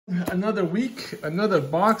Another week, another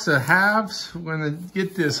box of halves. We're gonna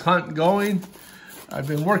get this hunt going. I've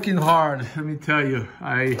been working hard, let me tell you.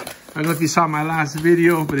 I don't know if you saw my last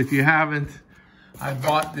video, but if you haven't, I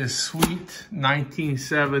bought this sweet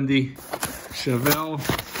 1970 Chevelle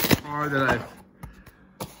car that I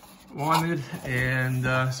wanted,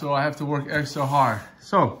 and so I have to work extra hard.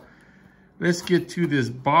 So let's get to this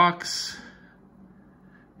box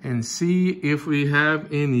and see if we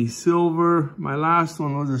have any silver. My last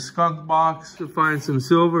one was a skunk box to find some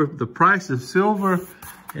silver. The price of silver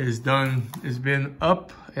has been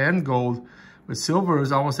up, and gold, but silver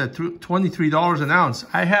is almost at $23 an ounce.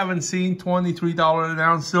 I haven't seen $23 an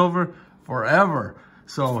ounce silver forever.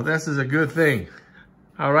 So this is a good thing.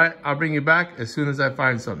 All right, I'll bring you back as soon as I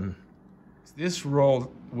find something. This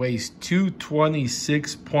roll weighs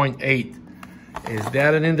 226.8. Is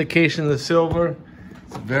that an indication of silver?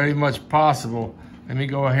 It's very much possible. Let me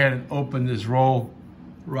go ahead and open this roll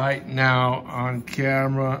right now on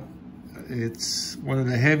camera. It's one of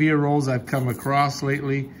the heavier rolls I've come across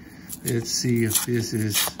lately. Let's see if this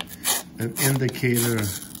is an indicator.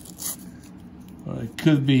 Well, it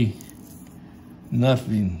could be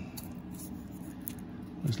nothing.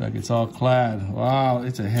 Looks like it's all clad. Wow,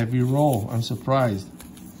 it's a heavy roll. I'm surprised.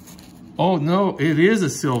 Oh no, it is a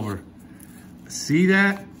silver. See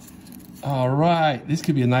that? All right, this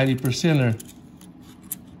could be a 90%er.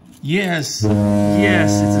 Yes,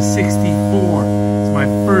 yes, it's a 64. It's my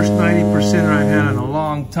first 90%er I've had in a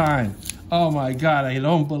long time. Oh my God, I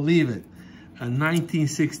don't believe it. A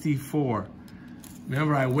 1964.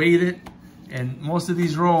 Remember, I weighed it, and most of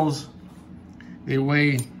these rolls, they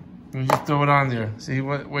weigh, let me just throw it on there. See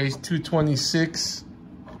what weighs 226,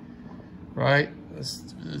 right?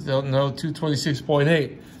 Don't know,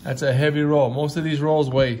 226.8. That's a heavy roll. Most of these rolls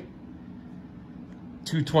weigh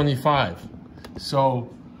 225. So,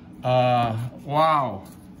 wow,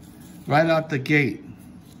 right out the gate.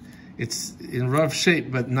 It's in rough shape,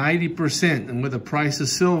 but 90%, and with the price of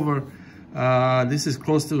silver, this is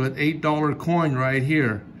close to an $8 coin right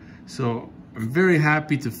here. So I'm very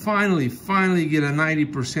happy to finally get a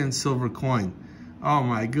 90% silver coin. Oh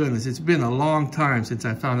my goodness, it's been a long time since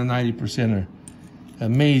I found a 90%er.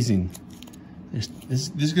 Amazing. This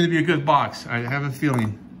is gonna be a good box. I have a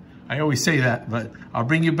feeling. I always say that, but I'll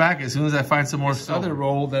bring you back as soon as I find some more. This other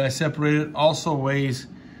roll that I separated also weighs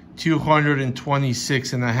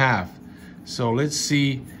 226.5. So let's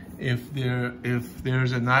see if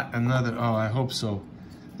there's another. Oh, I hope so.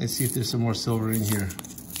 Let's see if there's some more silver in here.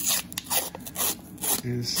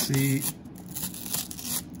 Let's see.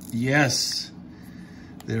 Yes,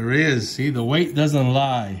 there is. See, the weight doesn't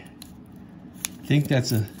lie. I think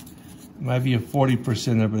that's might be a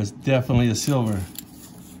 40%er, but it's definitely a silver.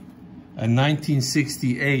 A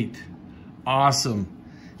 1968. Awesome.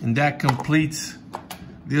 And that completes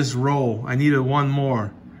this roll. I needed one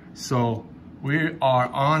more. So we are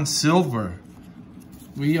on silver.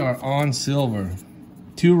 We are on silver.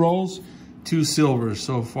 2 rolls, 2 silvers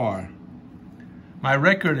so far. My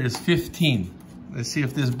record is 15. Let's see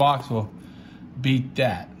if this box will beat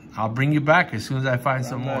that. I'll bring you back as soon as I find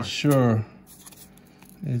some more. Sure.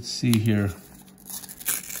 Let's see here.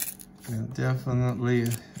 And definitely,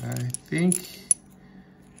 I think,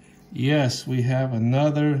 yes, we have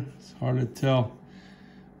another, it's hard to tell,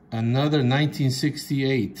 another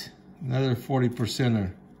 1968, another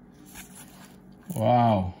 40%er.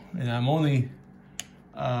 Wow, and I'm only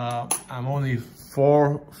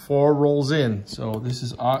four rolls in, so this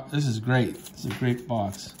is great. It's a great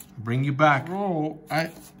box. I'll bring you back. Oh,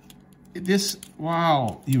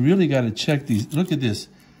 wow, you really got to check these. Look at this.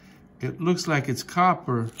 It looks like it's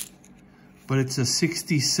copper, but it's a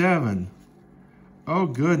 67. Oh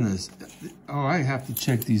goodness. Oh, I have to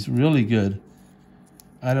check these really good.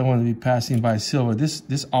 I don't want to be passing by silver.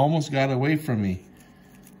 This almost got away from me.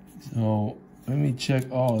 So let me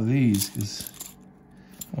check all of these, because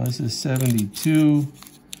this is 72.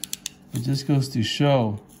 It just goes to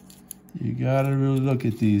show you gotta really look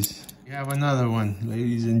at these. We have another one,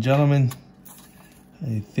 ladies and gentlemen.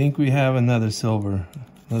 I think we have another silver,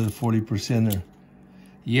 another 40%er.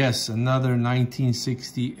 Yes, another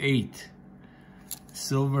 1968.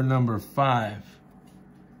 Silver number 5.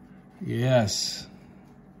 Yes.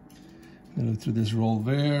 I'm gonna look through this roll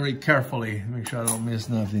very carefully. Make sure I don't miss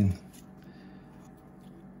nothing.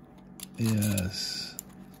 Yes.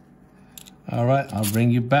 All right, I'll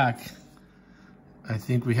bring you back. I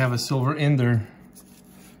think we have a silver in there.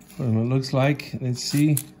 What it looks like, let's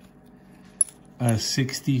see. A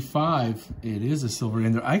 65. It is a silver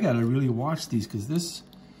ender. I gotta really watch these, because this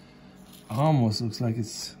almost looks like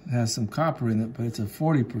it has some copper in it, but it's a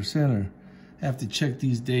 40%er. I have to check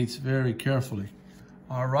these dates very carefully.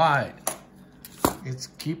 All right. This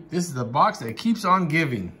is the box that keeps on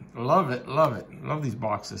giving. Love it, love it. Love these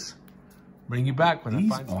boxes. Bring you back when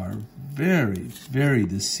these are very, very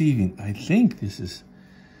deceiving. I think this is,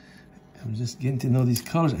 I'm just getting to know these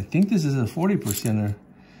colors. I think this is a 40%er.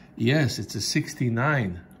 Yes, it's a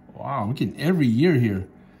 69. Wow, we're getting every year here.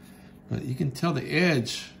 But you can tell the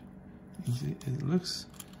edge. It looks,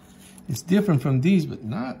 it's different from these, but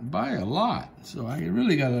not by a lot. So I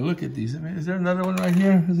really got to look at these. I mean, is there another one right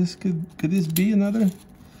here? Is this could this be another?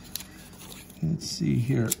 Let's see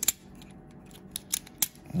here.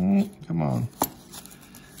 Come on.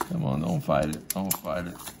 Come on, don't fight it. Don't fight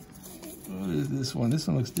it. What is this one? This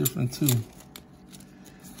one looks different too.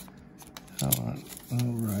 Come on.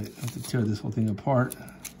 All right, I have to tear this whole thing apart.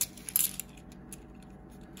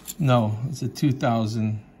 No, it's a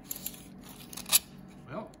 2000.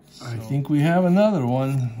 Well, I think we have another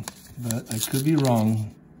one, but I could be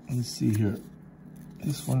wrong. Let's see here.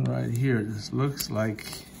 This one right here just looks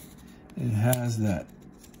like it has that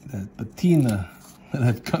patina that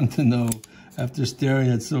I've come to know after staring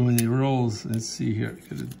at so many rolls. Let's see here.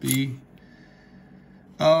 Could it be?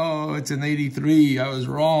 Oh, it's an 83. I was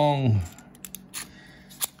wrong. I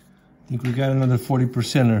think we got another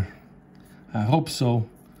 40%er. I hope so.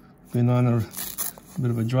 Been on a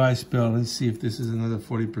bit of a dry spell. Let's see if this is another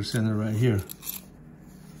 40%er right here.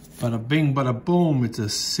 Bada bing, bada boom. It's a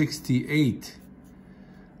 68.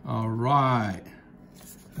 All right.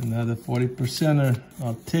 Another 40%er.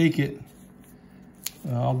 I'll take it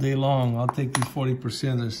all day long. I'll take these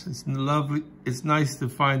 40%ers. It's lovely. It's nice to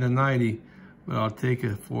find a 90, but I'll take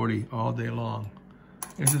a 40 all day long.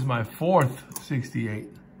 This is my 4th 68.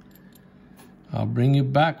 I'll bring you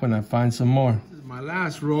back when I find some more. This is my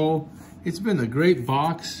last roll. It's been a great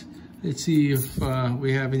box. Let's see if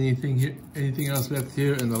we have anything here, anything else left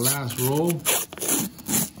here in the last roll.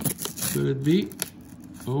 Could it be?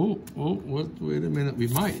 Oh, what? Wait a minute. We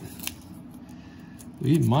might.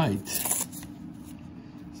 We might.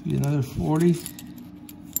 See another 40.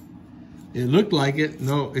 It looked like it.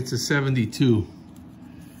 No, it's a 72.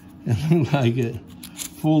 It looked like it.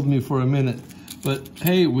 Fooled me for a minute. But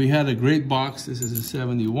hey, we had a great box. This is a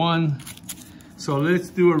 71. So let's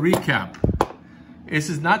do a recap. This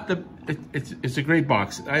is not the, it's a great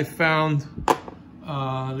box. I found,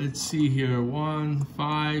 let's see here, 1,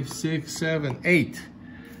 5, 6, 7, 8.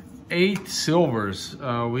 8 silvers.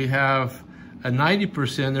 We have a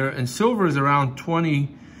 90%er, and silver is around 20,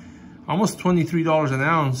 almost $23 an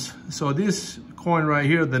ounce. So this coin right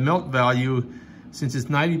here, the melt value, since it's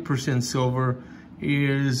 90% silver,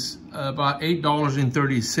 is about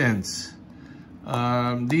 $8.30.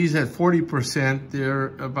 These at 40%,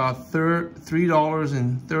 they're about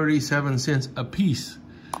 $3.37 a piece.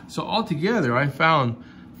 So altogether, I found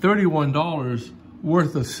 $31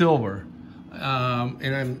 worth of silver.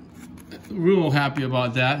 And I'm real happy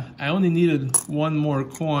about that. I only needed one more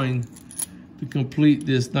coin to complete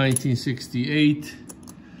this 1968.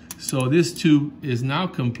 So this tube is now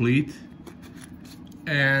complete.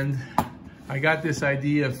 And I got this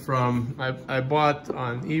idea from, I bought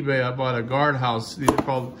on eBay, I bought a guardhouse. These are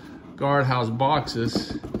called guardhouse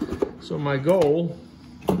boxes. So my goal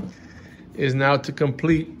is now to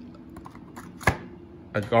complete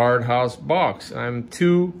a guardhouse box. I'm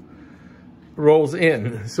 2 rolls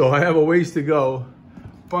in, so I have a ways to go.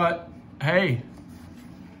 But hey,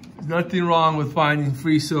 there's nothing wrong with finding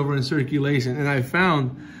free silver in circulation. And I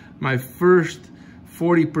found my first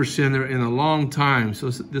 40%er in a long time. So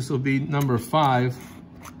this will be number 5.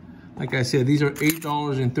 Like I said, these are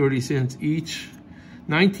 $8.30 each.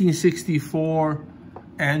 1964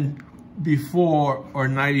 and before are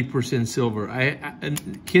 90% silver.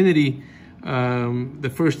 Kennedy,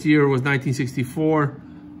 the first year was 1964.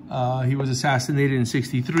 He was assassinated in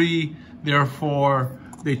 63. Therefore,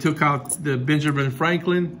 they took out the Benjamin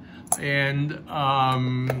Franklin, and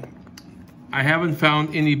I haven't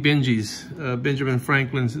found any Benjis, Benjamin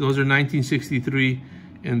Franklins. Those are 1963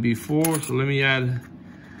 and before. So let me add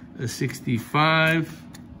a 65.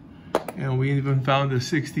 And we even found a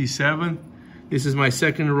 67. This is my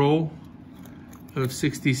second roll of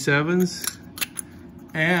 67s.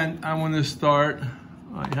 And I'm gonna start,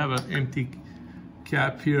 I have an empty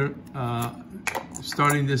cap here,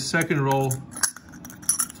 starting this second roll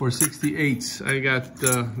for 68s. I got,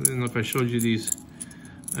 I don't know if I showed you these.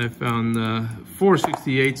 I found 4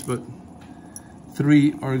 68s, but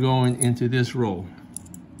 3 are going into this roll.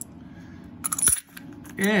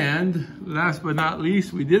 And last but not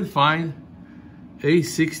least, we did find a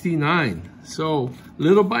 69. So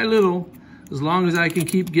little by little, as long as I can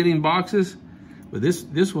keep getting boxes, but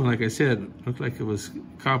this one, like I said, looked like it was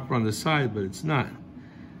copper on the side, but it's not.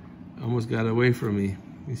 almost got away from me.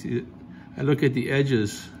 You see it? I look at the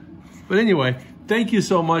edges. But anyway, thank you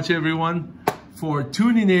so much, everyone, for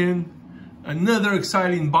tuning in. Another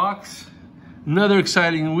exciting box, another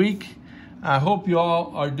exciting week. I hope you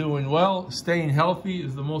all are doing well. Staying healthy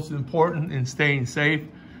is the most important, and staying safe.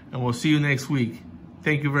 And we'll see you next week.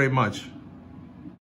 Thank you very much.